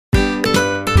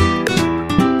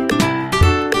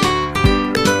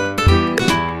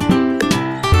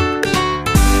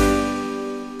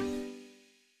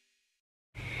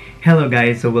Hello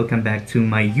guys, so welcome back to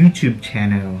my YouTube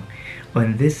channel.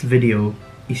 On this video,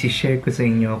 isi-share ko sa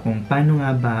inyo kung paano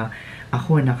nga ba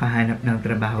ako nakahanap ng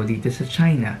trabaho dito sa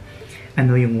China.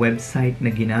 Ano yung website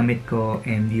na ginamit ko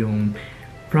and yung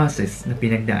process na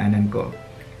pinagdaanan ko.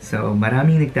 So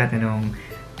maraming nagtatanong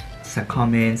sa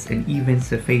comments and even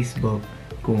sa Facebook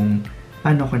kung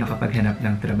paano ako nakapaghanap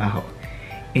ng trabaho.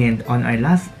 And on our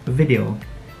last video,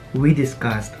 I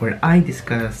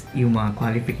discussed yung mga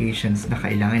qualifications na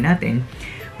kailangan natin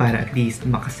para at least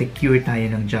makasecure tayo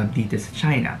ng job dito sa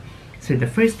China. So the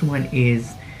first one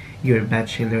is your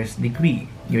bachelor's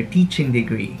degree, your teaching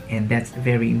degree, and that's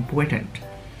very important.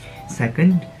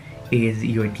 Second is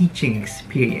your teaching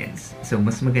experience. So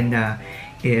mas maganda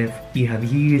if you have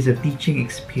years of teaching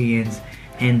experience.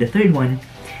 And the third one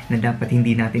na dapat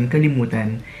hindi natin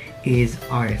kalimutan is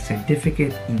our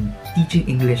certificate in teaching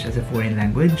English as a foreign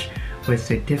language or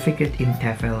certificate in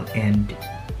TEFL and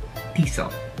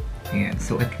TESOL. And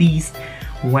so at least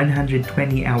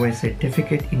 120-hour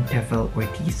certificate in TEFL or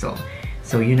TESOL.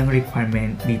 So yun ang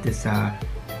requirement dito sa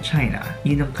China.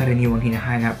 Yun ang karaniwang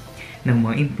hinahanap ng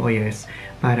mga employers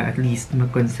para at least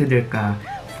mag-consider ka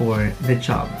for the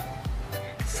job.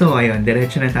 So ayun,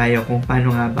 diretso na tayo kung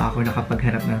paano nga ba ako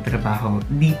nakapaghanap ng trabaho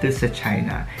dito sa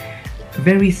China.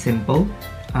 Very simple.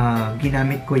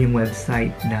 Ginamit ko yung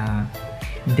website na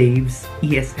Dave's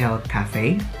ESL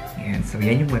Cafe. And so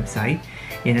yan yung website.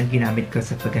 Yan ang ginamit ko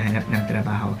sa paghahanap ng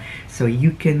trabaho. So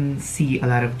you can see a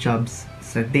lot of jobs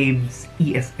sa Dave's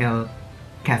ESL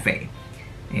Cafe.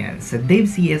 Ayan. Sa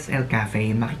Dave's ESL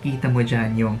Cafe, makikita mo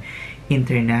dyan yung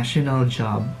International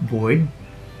Job Board,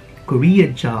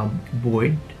 Korea Job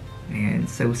Board. Ayan.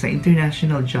 So sa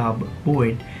International Job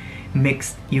Board,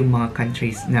 mixed yung mga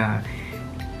countries na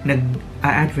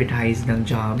nag-a-advertise ng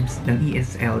jobs, ng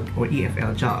ESL or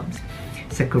EFL jobs.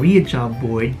 Sa Korea Job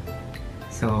Board,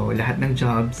 so lahat ng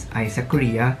jobs ay sa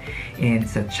Korea. And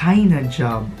sa China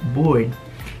Job Board,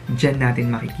 dyan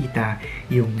natin makikita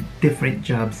yung different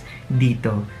jobs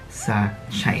dito sa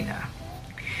China.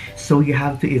 So you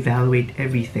have to evaluate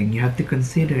everything. You have to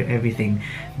consider everything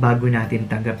bago natin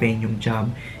tanggapin yung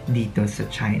job dito sa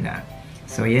China.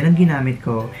 So yan ang ginamit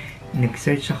ko.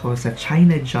 Nag-search ako sa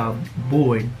China Job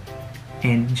Board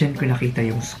and dyan ko nakita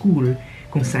yung school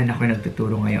kung saan ako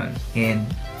nagtuturo ngayon. And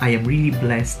I am really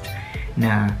blessed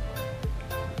na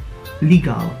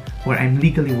I'm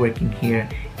legally working here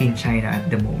in China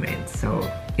at the moment. So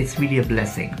it's really a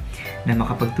blessing na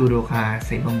makapagturo ka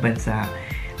sa ibang bansa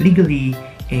legally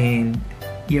and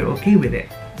you're okay with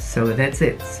it. So that's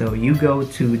it. So you go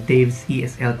to Dave's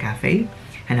ESL Cafe,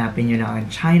 hanapin nyo na ang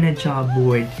China Job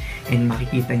Board and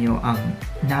makikita nyo ang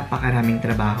napakaraming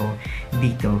trabaho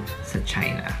dito sa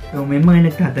China. So may mga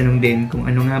nagtatanong din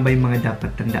kung ano nga ba yung mga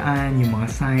dapat tandaan, yung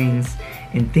mga signs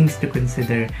and things to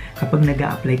consider kapag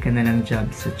nag-a-apply ka na ng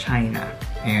job sa China.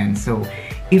 And so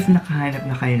if nakahanap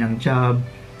na kayo ng job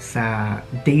sa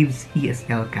Dave's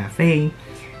ESL Cafe,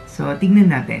 so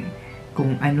tingnan natin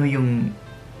kung ano yung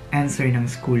answer ng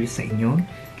school sa inyo.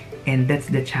 And that's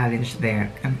the challenge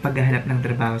there. Ang paghahanap ng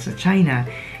trabaho sa China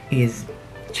is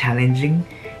challenging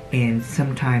and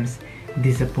sometimes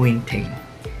disappointing.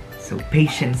 So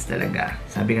patience talaga.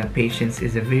 Sabi nga, patience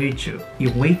is a virtue.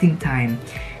 Yung waiting time,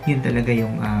 yun talaga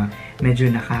yung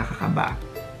medyo nakakakaba.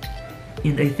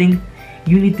 And I think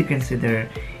you need to consider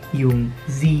yung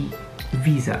Z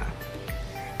visa.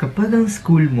 Kapag ang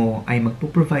school mo ay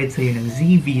magpo-provide sa'yo ng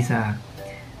Z visa,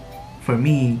 for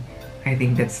me, I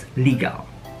think that's legal.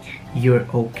 You're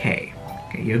okay.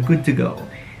 You're good to go.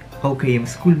 Okay yung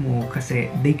school mo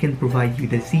kasi they can provide you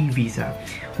the Z visa,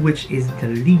 which is the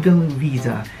legal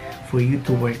visa for you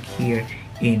to work here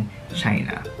in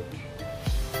China.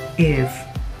 If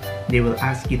they will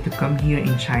ask you to come here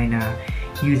in China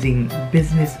using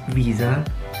business visa,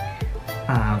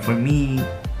 for me,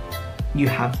 you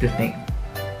have to think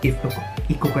if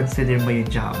i-consider mo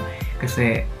yung job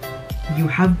kasi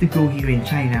you have to go here in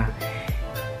China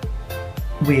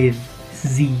with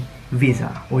Z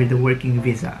visa or the working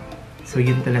visa. So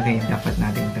yun talaga yung dapat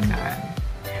nating tandaan.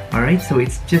 Alright, so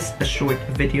it's just a short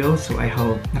video, so I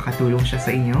hope nakatulong siya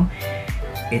sa inyo.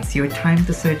 It's your time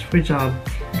to search for job.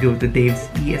 Go to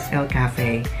Dave's ESL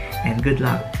Cafe and good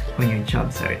luck on your job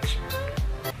search.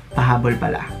 Pahabol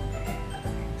pala.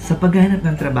 Sa paghahanap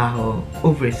ng trabaho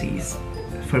overseas,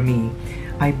 for me,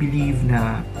 I believe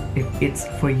na if it's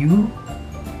for you,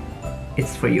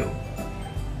 it's for you.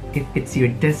 If it's your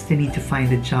destiny to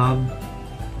find a job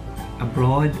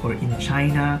abroad or in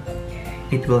China,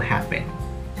 it will happen.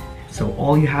 So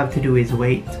all you have to do is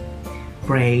wait,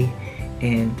 pray,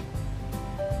 and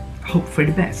hope for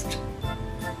the best.